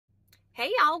Hey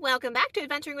y'all, welcome back to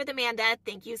Adventuring with Amanda.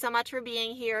 Thank you so much for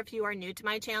being here. If you are new to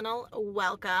my channel,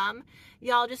 welcome.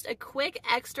 Y'all, just a quick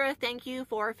extra thank you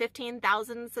for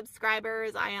 15,000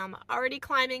 subscribers. I am already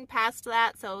climbing past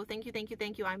that, so thank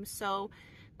you. I'm so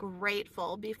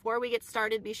grateful. Before we get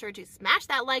started, be sure to smash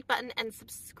that like button and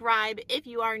subscribe if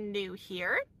you are new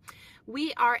here.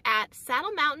 We are at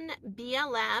Saddle Mountain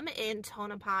BLM in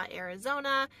Tonopah,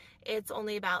 Arizona. It's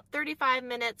only about 35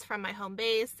 minutes from my home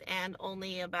base and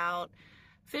only about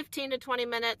 15 to 20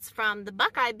 minutes from the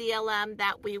Buckeye BLM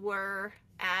that we were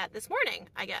at this morning,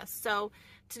 I guess. So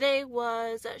today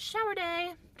was a shower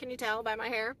day. Can you tell by my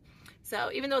hair? So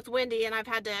even though it's windy and I've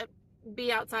had to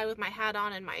be outside with my hat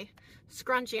on and my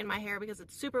scrunchie in my hair because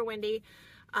it's super windy,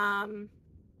 I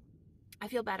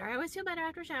feel better. I always feel better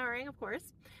after showering, of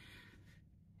course.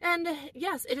 And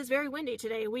yes, it is very windy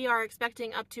today. We are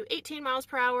expecting up to 18 miles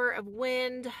per hour of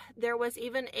wind. There was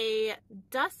even a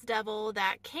dust devil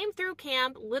that came through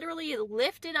camp, literally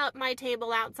lifted up my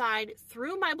table outside,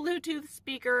 threw my Bluetooth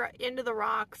speaker into the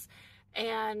rocks,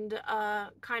 and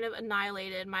kind of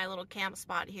annihilated my little camp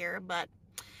spot here. But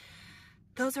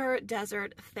those are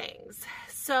desert things.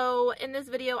 So in this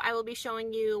video, I will be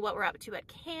showing you what we're up to at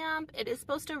camp. It is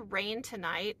supposed to rain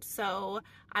tonight, so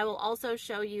I will also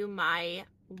show you my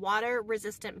water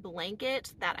resistant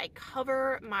blanket that I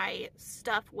cover my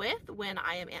stuff with when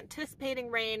I am anticipating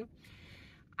rain.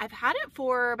 I've had it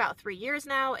for about 3 years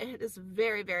now, and it is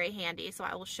very, very handy, so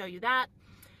I will show you that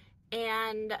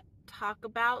and talk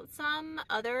about some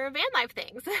other van life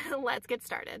things. Let's get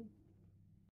started.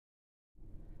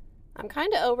 I'm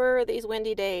kind of over these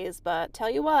windy days, but tell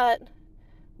you what,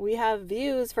 we have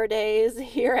views for days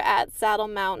here at Saddle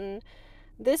Mountain.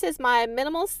 This is my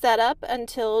minimal setup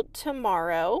until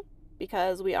tomorrow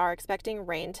because we are expecting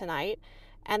rain tonight.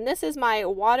 And this is my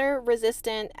water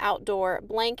resistant outdoor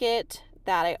blanket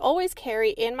that I always carry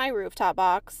in my rooftop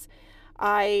box.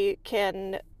 I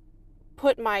can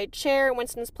put my chair,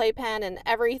 Winston's playpen, and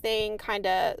everything, kind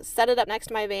of set it up next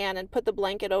to my van and put the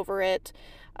blanket over it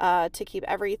to keep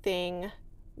everything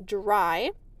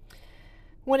dry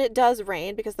when it does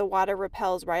rain, because the water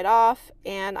repels right off.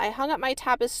 And I hung up my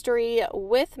tapestry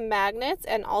with magnets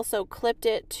and also clipped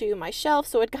it to my shelf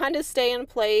so it kind of stay in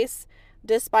place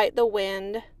despite the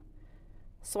wind,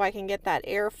 so I can get that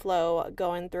airflow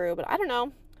going through. But I don't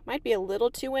know, might be a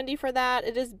little too windy for that.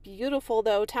 It is beautiful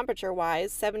though, temperature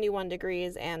wise, 71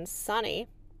 degrees and sunny.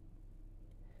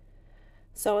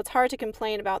 So it's hard to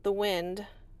complain about the wind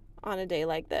on a day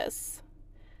like this.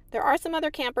 There are some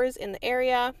other campers in the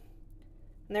area.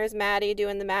 And there's Maddie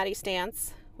doing the Maddie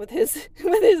stance with his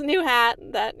new hat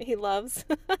that he loves.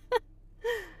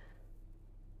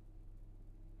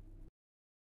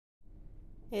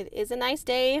 It is a nice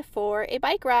day for a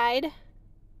bike ride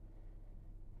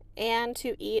and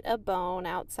to eat a bone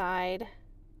outside.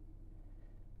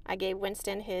 I gave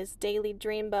Winston his daily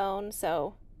dream bone,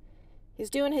 so he's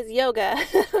doing his yoga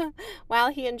while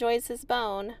he enjoys his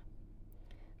bone.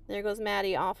 There goes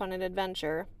Maddie off on an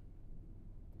adventure.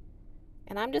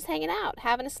 And I'm just hanging out,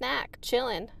 having a snack,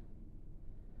 chilling,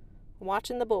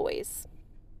 watching the boys.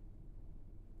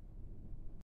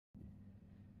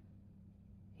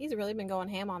 He's really been going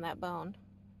ham on that bone.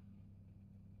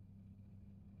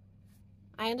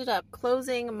 I ended up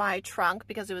closing my trunk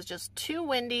because it was just too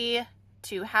windy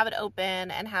to have it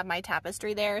open and have my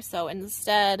tapestry there. So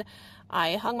instead,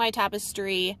 I hung my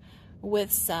tapestry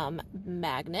with some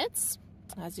magnets.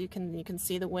 As you can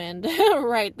see the wind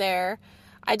right there.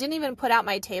 I didn't even put out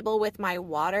my table with my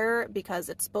water because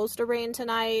it's supposed to rain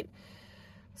tonight.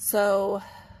 So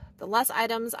the less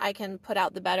items I can put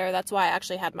out, the better. That's why I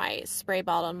actually had my spray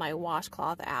bottle and my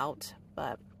washcloth out.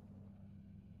 But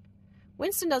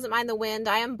Winston doesn't mind the wind.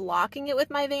 I am blocking it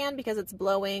with my van because it's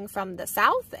blowing from the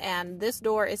south and this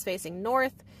door is facing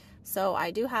north. So I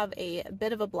do have a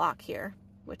bit of a block here,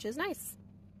 which is nice.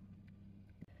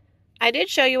 I did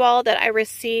show you all that I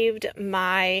received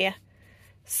my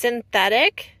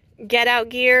synthetic Get Out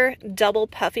Gear double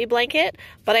puffy blanket,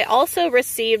 but I also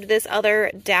received this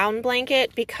other down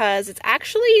blanket because it's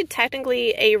actually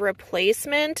technically a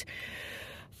replacement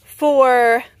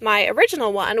for my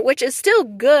original one, which is still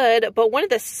good, but one of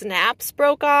the snaps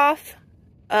broke off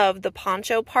of the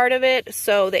poncho part of it,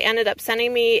 so they ended up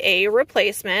sending me a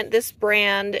replacement. This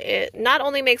brand, it not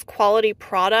only makes quality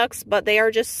products, but they are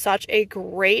just such a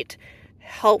great,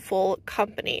 helpful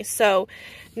company. So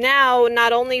now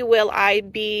not only will I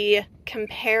be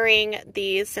comparing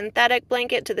the synthetic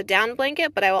blanket to the down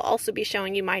blanket, but I will also be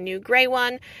showing you my new gray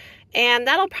one, and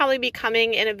that'll probably be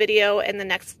coming in a video in the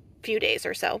next few days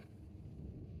or so.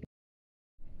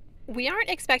 We aren't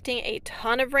expecting a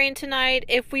ton of rain tonight.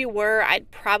 If we were, I'd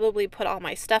probably put all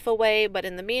my stuff away, but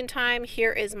in the meantime,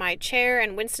 here is my chair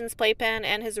and Winston's playpen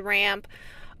and his ramp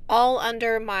all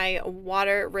under my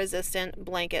water-resistant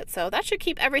blanket. So that should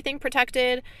keep everything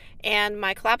protected, and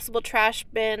my collapsible trash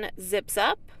bin zips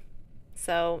up,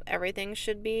 so everything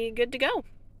should be good to go.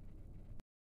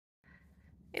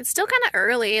 It's still kind of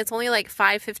early. It's only like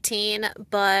 5:15,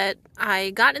 but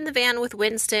I got in the van with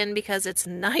Winston because it's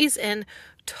nice and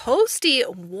toasty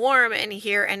warm in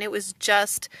here, and it was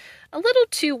just a little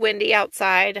too windy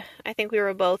outside. I think we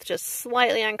were both just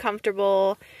slightly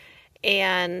uncomfortable,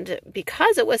 and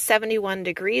because it was 71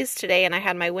 degrees today and I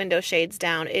had my window shades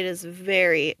down, it is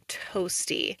very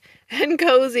toasty and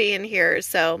cozy in here.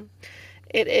 So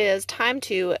it is time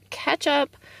to catch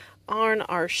up on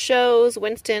our shows.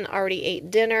 Winston already ate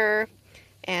dinner,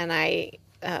 and I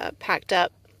packed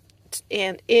up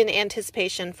in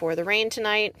anticipation for the rain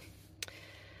tonight.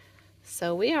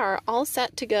 So we are all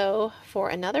set to go for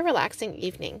another relaxing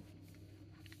evening.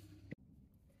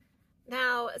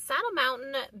 Now, Saddle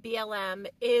Mountain BLM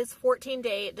is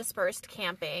 14-day dispersed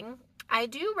camping. I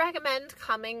do recommend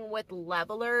coming with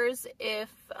levelers if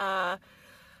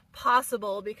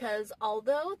possible, because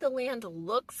although the land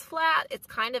looks flat, it's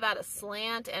kind of at a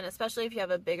slant, and especially if you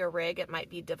have a bigger rig, it might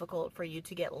be difficult for you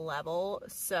to get level.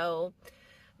 So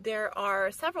there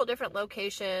are several different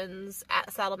locations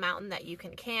at Saddle Mountain that you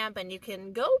can camp, and you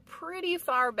can go pretty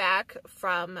far back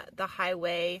from the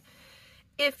highway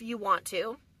if you want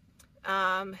to.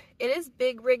 It is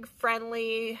big rig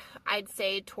friendly, I'd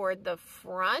say, toward the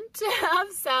front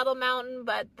of Saddle Mountain,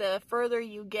 but the further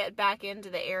you get back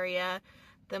into the area,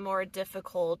 the more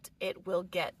difficult it will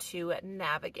get to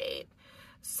navigate.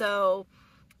 So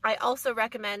I also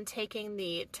recommend taking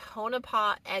the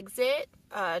Tonopah exit,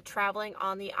 traveling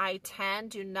on the I-10.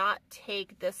 Do not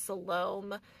take the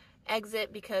Siloam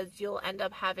exit because you'll end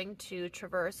up having to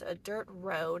traverse a dirt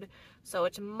road. So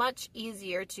it's much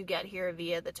easier to get here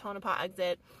via the Tonopah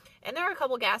exit. And there are a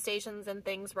couple gas stations and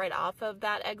things right off of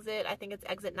that exit. I think it's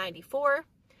exit 94.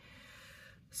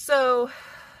 So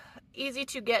easy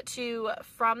to get to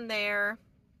from there.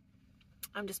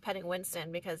 I'm just petting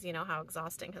Winston because you know how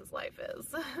exhausting his life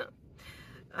is.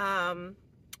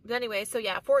 But anyway, so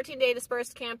yeah, 14-day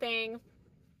dispersed camping,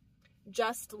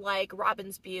 just like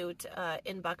Robbins Butte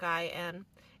in Buckeye, and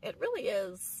it really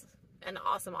is an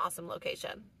awesome, awesome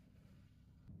location.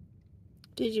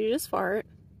 Did you just fart?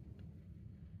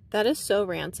 That is so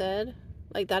rancid.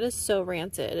 Like, that is so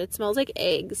rancid. It smells like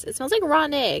eggs. It smells like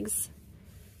rotten eggs.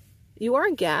 You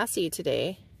are gassy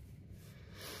today.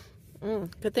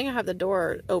 Good thing I have the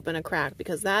door open a crack,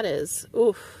 because that is,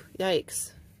 oof,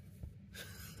 yikes.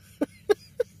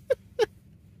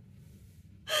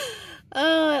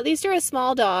 At least you're a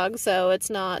small dog, so it's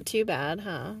not too bad,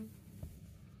 huh?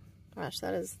 Gosh,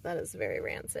 that is very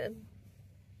rancid.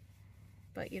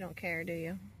 But you don't care, do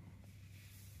you?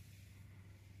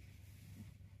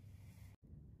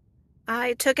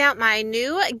 I took out my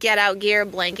new Get Out Gear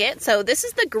blanket. So this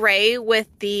is the gray with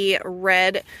the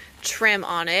red trim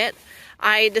on it.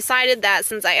 I decided that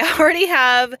since I already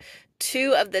have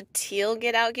two of the teal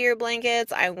Get Out Gear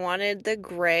blankets, I wanted the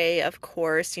gray, of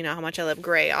course. You know how much I love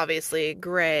gray, obviously.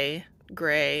 Gray,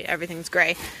 everything's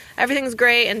gray. Everything's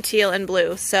gray and teal and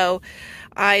blue. So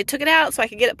I took it out so I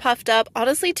could get it puffed up.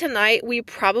 Honestly, tonight we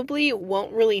probably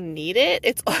won't really need it.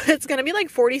 It's going to be like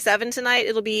 47 tonight.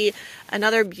 It'll be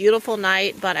another beautiful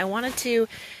night, but I wanted to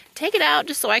take it out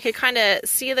just so I could kind of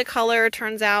see the color.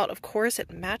 Turns out, of course,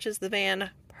 it matches the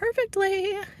van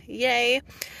perfectly. Yay.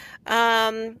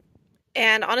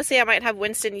 And honestly, I might have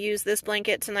Winston use this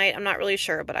blanket tonight. I'm not really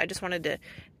sure, but I just wanted to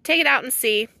take it out and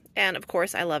see. And of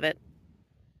course, I love it.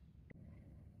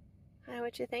 Hi,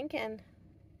 what you thinking?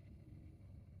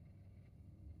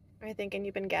 Are you thinking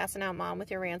you've been gassing out Mom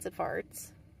with your rancid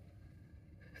farts?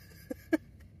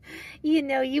 You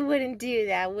know you wouldn't do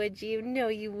that, would you? No,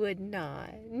 you would not.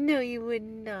 No, you would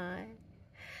not.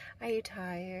 Are you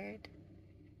tired?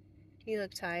 You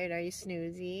look tired. Are you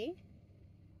snoozy?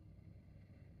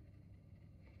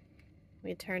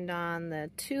 We turned on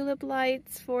the tulip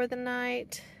lights for the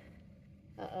night.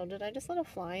 Uh-oh, did I just let a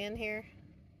fly in here?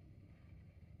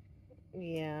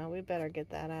 Yeah, we better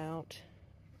get that out.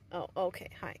 Oh,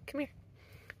 okay. Hi. Come here.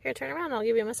 Here, turn around. I'll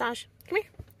give you a massage. Come here.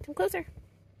 Come closer.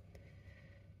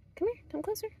 Come here. Come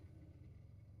closer.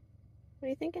 What are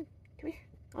you thinking? Come here.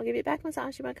 I'll give you a back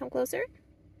massage. You want to come closer?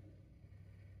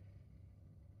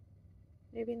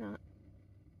 Maybe not.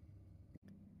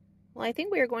 Well, I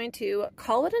think we are going to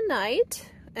call it a night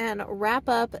and wrap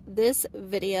up this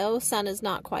video. Sun is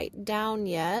not quite down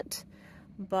yet,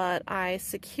 but I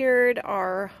secured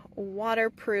our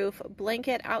waterproof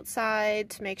blanket outside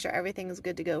to make sure everything is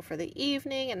good to go for the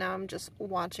evening, and now I'm just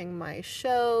watching my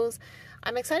shows.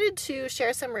 I'm excited to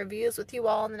share some reviews with you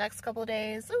all in the next couple of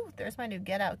days. Oh, there's my new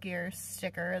Get Out Gear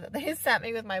sticker that they sent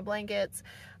me with my blankets.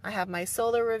 I have my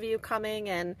solar review coming,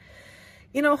 and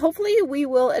you know, hopefully we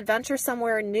will adventure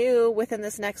somewhere new within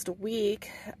this next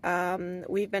week.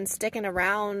 We've been sticking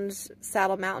around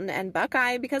Saddle Mountain and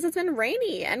Buckeye because it's been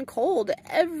rainy and cold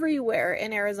everywhere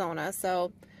in Arizona.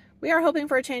 So we are hoping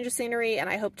for a change of scenery, and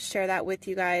I hope to share that with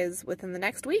you guys within the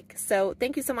next week. So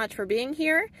thank you so much for being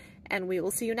here, and we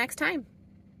will see you next time.